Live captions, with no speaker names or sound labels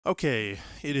Okay,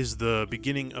 it is the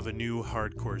beginning of a new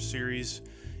hardcore series,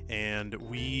 and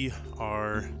we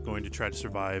are going to try to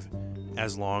survive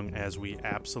as long as we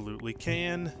absolutely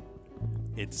can.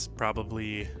 It's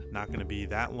probably not going to be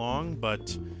that long,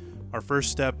 but our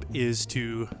first step is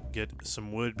to get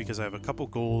some wood because I have a couple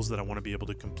goals that I want to be able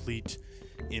to complete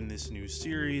in this new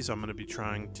series. I'm going to be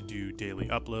trying to do daily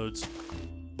uploads,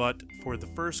 but for the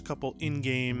first couple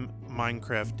in-game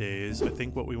Minecraft days, I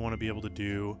think what we want to be able to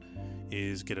do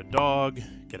is get a dog,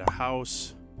 get a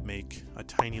house, make a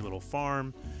tiny little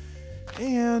farm,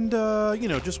 and,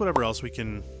 just whatever else we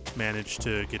can manage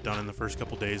to get done in the first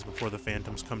couple days before the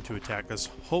phantoms come to attack us.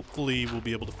 Hopefully we'll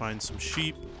be able to find some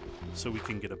sheep so we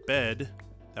can get a bed.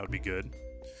 That would be good.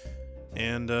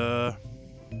 And,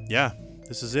 yeah,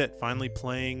 this is it. Finally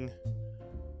playing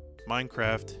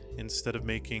Minecraft instead of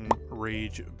making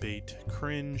rage bait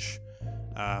cringe.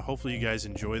 Hopefully you guys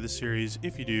enjoy the series.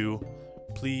 If you do,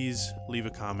 please leave a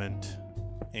comment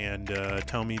and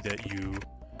tell me that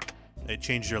it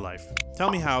changed your life.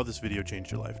 Tell me how this video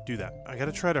changed your life. Do that. I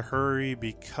gotta try to hurry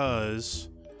because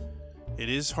it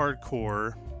is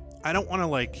hardcore. I don't want to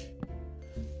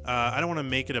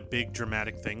make it a big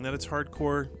dramatic thing that it's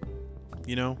hardcore.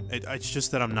 You know, it's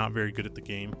just that I'm not very good at the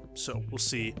game. So we'll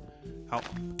see how.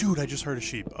 Dude, I just heard a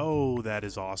sheep. Oh, that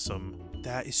is awesome.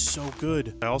 That is so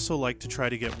good. I also like to try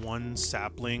to get one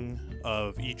sapling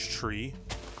of each tree,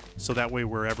 so that way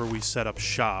wherever we set up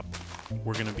shop,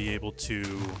 we're going to be able to,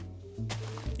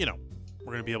 we're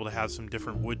going to be able to have some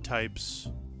different wood types.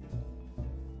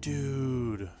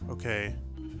 Dude, okay.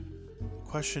 The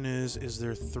question is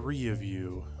there 3 of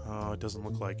you? Oh, it doesn't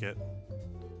look like it.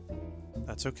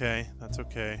 That's okay. That's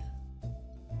okay.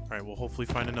 All right, we'll hopefully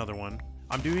find another one.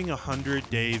 I'm doing a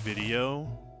 100-day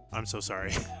video. I'm so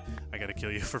sorry. I gotta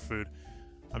kill you for food.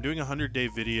 I'm doing a 100-day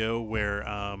video where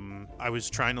I was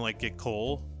trying to get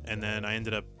coal, and then I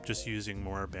ended up just using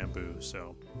more bamboo.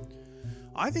 So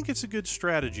I think it's a good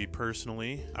strategy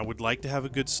personally. I would like to have a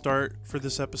good start for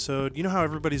this episode. You know how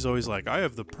everybody's always like, I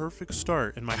have the perfect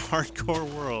start in my hardcore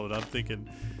world. I'm thinking,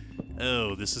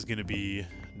 oh, this is gonna be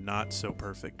not so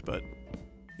perfect, but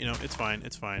it's fine.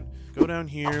 It's fine. Go down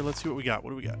here. Let's see what we got.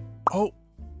 What do we got? Oh,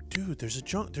 dude, there's a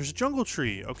jungle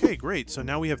tree. Okay, great. So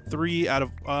now we have 3 out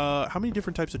of how many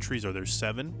different types of trees are there?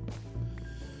 7.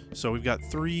 So we've got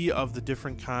 3 of the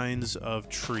different kinds of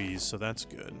trees. So that's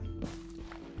good.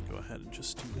 Go ahead and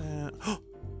just do that.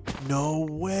 No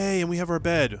way! And we have our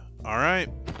bed. All right.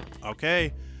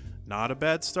 Okay. Not a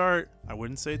bad start. I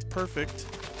wouldn't say it's perfect,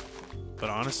 but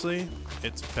honestly,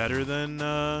 it's better than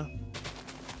I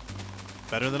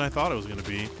thought it was gonna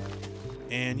be.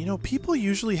 And people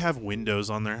usually have windows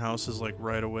on their houses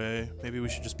right away. Maybe we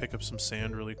should just pick up some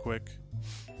sand really quick.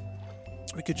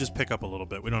 We could just pick up a little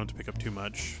bit. We don't have to pick up too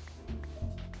much.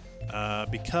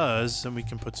 Because then we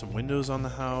can put some windows on the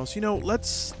house.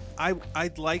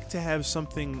 I'd like to have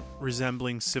something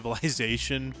resembling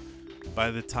civilization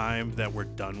by the time that we're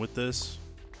done with this.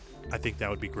 I think that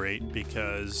would be great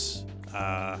because,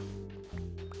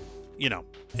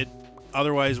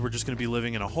 otherwise we're just going to be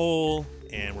living in a hole,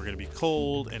 and we're going to be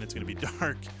cold, and it's going to be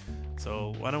dark.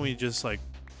 So why don't we just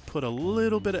put a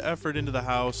little bit of effort into the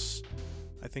house.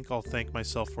 I think I'll thank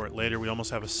myself for it later. We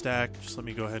almost have a stack. Just let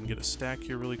me go ahead and get a stack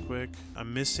here really quick.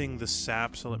 I'm missing the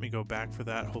sap, so let me go back for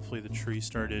that. Hopefully the leaves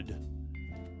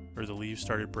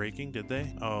started breaking. Did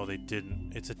they? Oh, they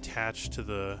didn't. It's attached to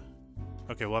the...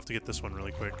 Okay, we'll have to get this one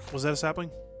really quick. Was that a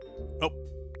sapling? Oh.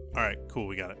 Alright, cool,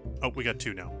 we got it. Oh, we got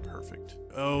 2 now. Perfect.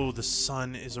 Oh, the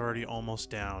sun is already almost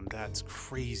down. That's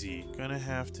crazy. Gonna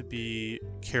have to be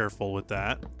careful with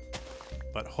that.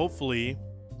 But hopefully,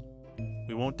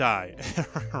 we won't die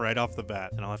right off the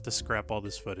bat. And I'll have to scrap all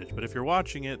this footage. But if you're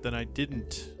watching it, then I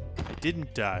didn't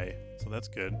die. So that's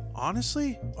good.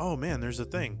 Honestly, oh man, there's a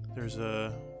thing. There's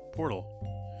a portal.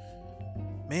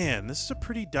 Man, this is a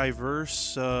pretty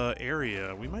diverse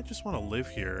area. We might just want to live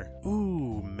here.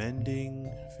 Ooh, mending,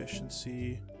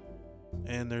 efficiency.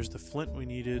 And there's the flint we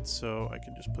needed, so I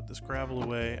can just put this gravel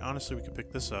away. Honestly, we could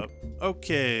pick this up.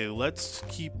 Okay, let's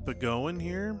keep going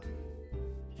here.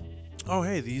 Oh,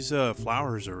 hey, these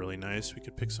flowers are really nice. We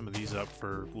could pick some of these up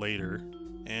for later.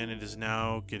 And it is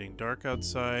now getting dark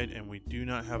outside, and we do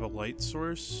not have a light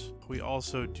source. We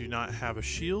also do not have a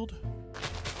shield.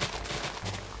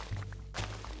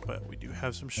 But we do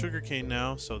have some sugarcane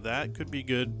now, so that could be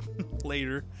good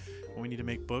later when we need to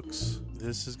make books.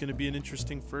 This is going to be an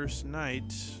interesting first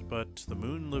night, but the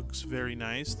moon looks very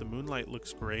nice. The moonlight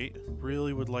looks great.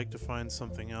 Really would like to find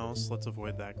something else. Let's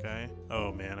avoid that guy.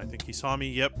 Oh man, I think he saw me.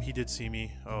 Yep, he did see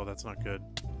me. Oh, that's not good.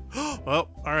 Well,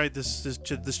 all right, this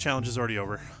challenge is already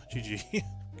over. GG.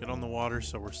 Get on the water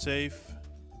so we're safe.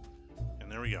 And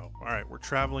there we go. All right, we're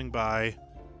traveling by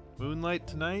moonlight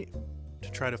tonight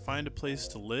to try to find a place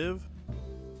to live.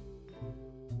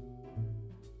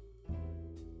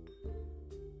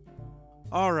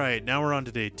 All right, now we're on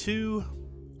to day 2,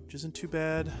 which isn't too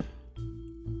bad.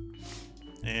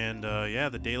 And yeah,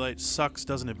 the daylight sucks,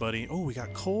 doesn't it, buddy? Oh, we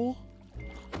got coal?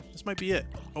 This might be it.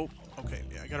 Oh, okay.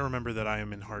 Yeah, I gotta remember that I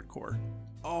am in hardcore.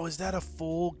 Oh, is that a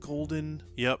full golden?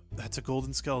 Yep, that's a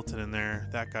golden skeleton in there.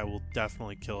 That guy will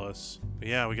definitely kill us. But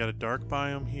yeah, we got a dark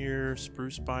biome here,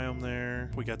 spruce biome there.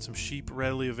 We got some sheep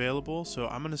readily available. So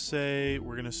I'm gonna say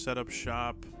we're gonna set up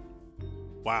shop.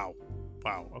 Wow.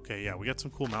 Wow, okay, yeah, we got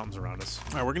some cool mountains around us.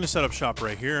 All right, we're gonna set up shop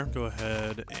right here. Go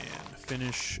ahead and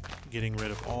finish getting rid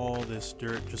of all this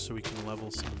dirt just so we can level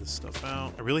some of this stuff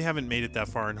out. I really haven't made it that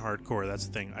far in hardcore, that's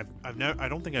the thing. I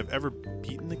don't think I've ever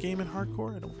beaten the game in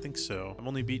hardcore, I don't think so. I've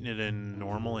only beaten it in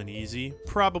normal and easy.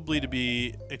 Probably to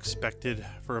be expected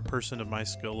for a person of my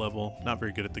skill level. Not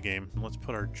very good at the game. Let's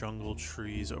put our jungle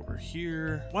trees over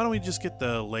here. Why don't we just get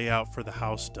the layout for the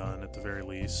house done at the very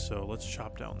least? So let's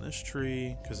chop down this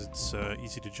tree because it's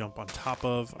easy to jump on top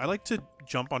of. I like to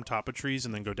jump on top of trees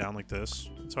and then go down like this.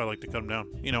 That's how I like to cut them down.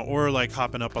 You know, or like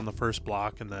hopping up on the first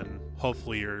block and then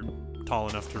hopefully you're tall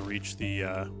enough to reach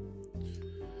the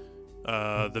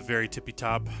very tippy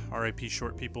top. RIP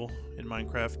short people in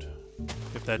Minecraft,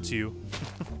 if that's you.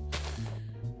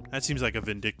 That seems like a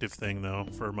vindictive thing though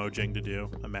for Mojang to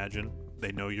do. Imagine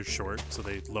they know you're short, so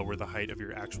they lower the height of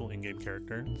your actual in-game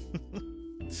character.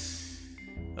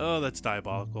 Oh, that's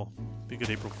diabolical. Be a good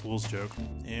April Fool's joke.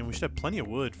 And we should have plenty of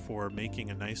wood for making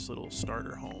a nice little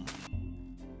starter home.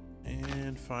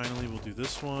 And finally, we'll do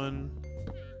this one.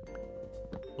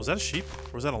 Was that a sheep?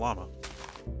 Or was that a llama?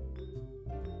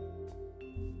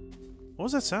 What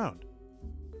was that sound?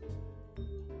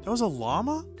 That was a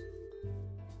llama?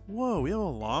 Whoa, we have a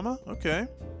llama? Okay,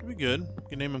 could be good. You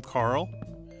can name him Carl.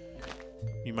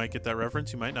 You might get that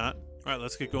reference, you might not. Alright,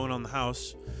 let's get going on the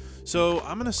house. So,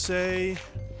 I'm gonna say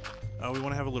we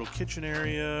want to have a little kitchen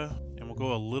area, and we'll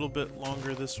go a little bit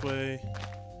longer this way.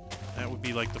 That would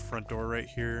be like the front door right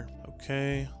here.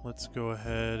 Okay, let's go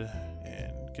ahead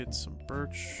and get some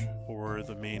birch for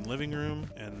the main living room,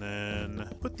 and then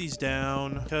put these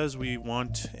down because we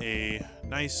want a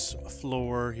nice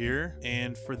floor here.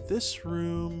 And for this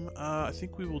room, I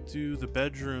think we will do the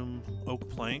bedroom oak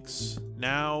planks.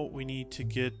 Now we need to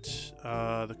get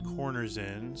the corners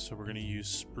in, so we're going to use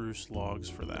spruce logs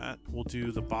for that. We'll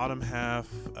do the bottom half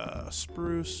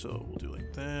spruce, so we'll do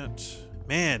like that.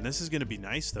 Man, this is going to be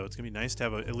nice though. It's going to be nice to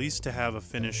have at least to have a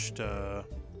finished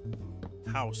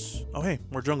house. Oh hey,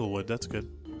 more jungle wood. That's good.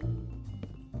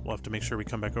 We'll have to make sure we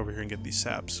come back over here and get these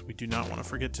saps. We do not want to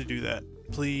forget to do that.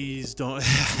 Please don't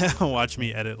watch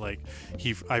me edit like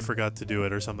I forgot to do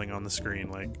it or something on the screen.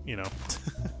 Like, you know.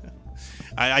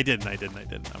 I didn't. I'm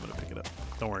gonna pick it up.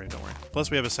 Don't worry. Plus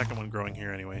we have a second one growing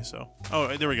here anyway, so.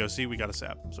 Oh, there we go. See, we got a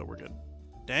sap, so we're good.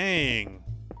 Dang.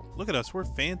 Look at us. We're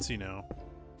fancy now.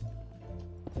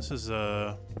 This is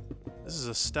a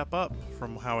step up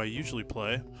from how I usually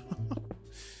play.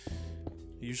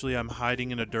 Usually I'm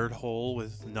hiding in a dirt hole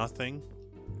with nothing.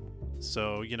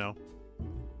 So, you know,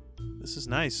 this is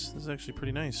nice. This is actually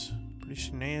pretty nice. Pretty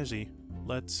snazzy.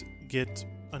 Let's get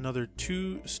another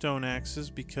 2 stone axes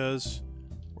because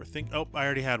we're oh, I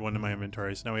already had one in my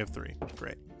inventory, so now we have 3.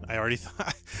 Great. I already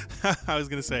thought I was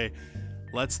going to say,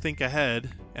 let's think ahead,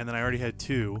 and then I already had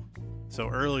 2. So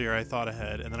earlier I thought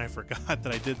ahead, and then I forgot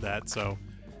that I did that, so.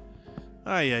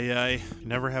 Ay.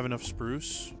 Never have enough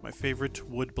spruce. My favorite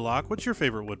wood block. What's your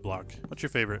favorite wood block? What's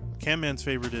your favorite? Camman's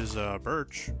favorite is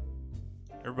birch.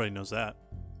 Everybody knows that.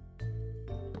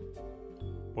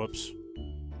 Whoops.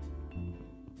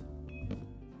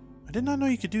 I did not know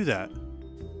you could do that.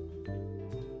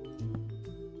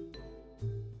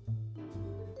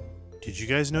 Did you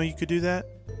guys know you could do that?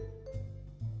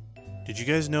 Did you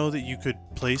guys know that you could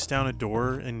place down a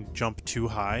door and jump too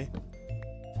high?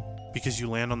 Because you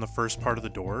land on the first part of the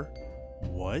door?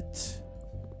 What?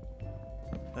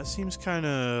 That seems kind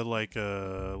of like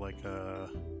a...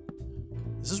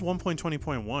 This is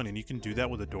 1.20.1 and you can do that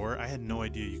with a door? I had no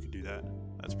idea you could do that.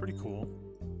 That's pretty cool.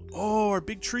 Oh, our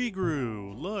big tree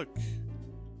grew! Look!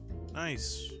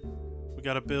 Nice. We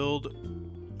gotta build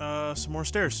some more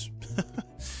stairs.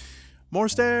 More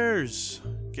stairs!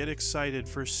 Get excited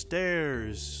for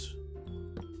stairs.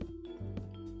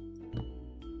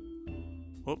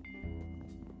 Whoop.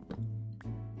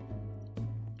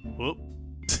 Whoop.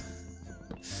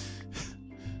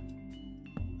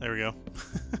 There we go.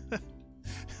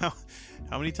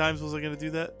 How many times was I going to do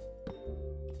that?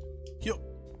 Yo,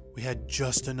 we had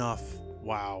just enough.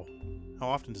 Wow. How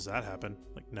often does that happen?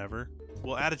 Like never?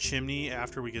 We'll add a chimney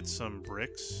after we get some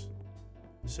bricks.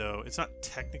 So it's not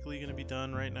technically going to be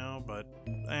done right now, but,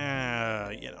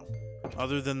 you know.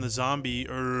 Other than the zombie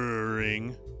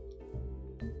ring.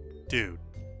 Dude,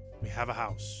 we have a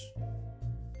house.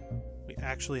 We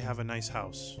actually have a nice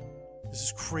house. This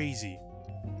is crazy.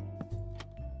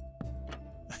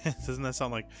 Doesn't that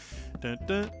sound like dun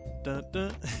dun dun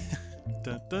dun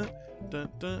dun dun dun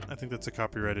dun? I think that's a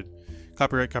copyright. We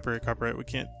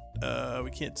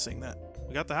can't sing that.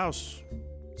 We got the house.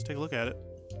 Let's take a look at it.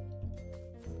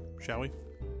 Shall we?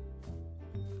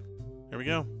 There we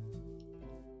go.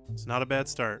 It's not a bad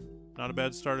start. Not a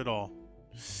bad start at all.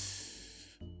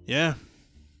 Yeah.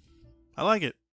 I like it.